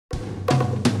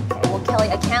Kelly,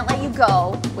 I can't let you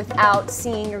go without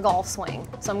seeing your golf swing.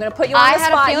 So I'm going to put you on the spot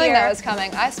here. I had a feeling that was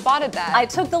coming. I spotted that. I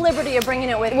took the liberty of bringing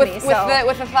it with me. With the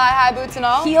thigh-high boots and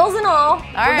all? Heels and all.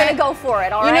 We're going to go for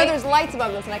it, all right? You know there's lights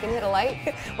above this and I can hit a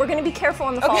light? We're going to be careful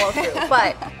in the follow-through.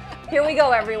 But here we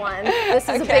go, everyone. This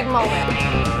is a big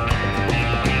moment.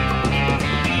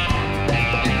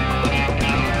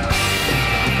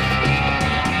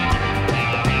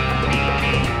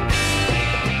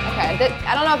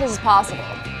 I don't know if this is possible.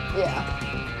 Yeah.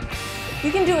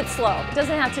 You can do it slow. It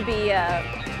doesn't have to be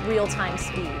real-time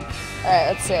speed. All right,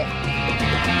 let's see.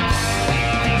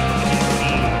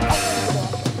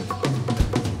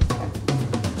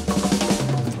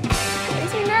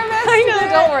 Makes me nervous. I know,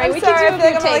 don't worry. I'm sorry, I feel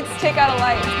like I'm gonna like take out a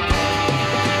light.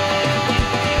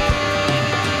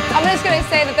 I'm just gonna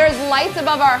say that there's lights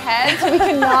above our heads, so we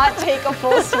cannot take a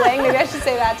full swing. Maybe I should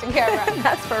say that to camera.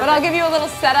 That's perfect. But I'll give you a little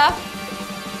setup.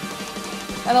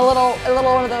 And a little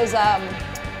one of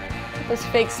those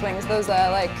fake swings, those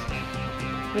like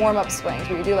warm-up swings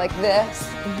where you do like this,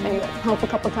 and you like pump a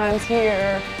couple times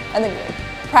here, and then you like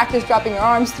practice dropping your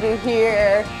arms through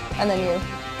here, and then you,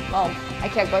 well, I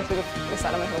can't go through the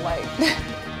settlement of the light.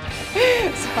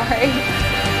 Sorry.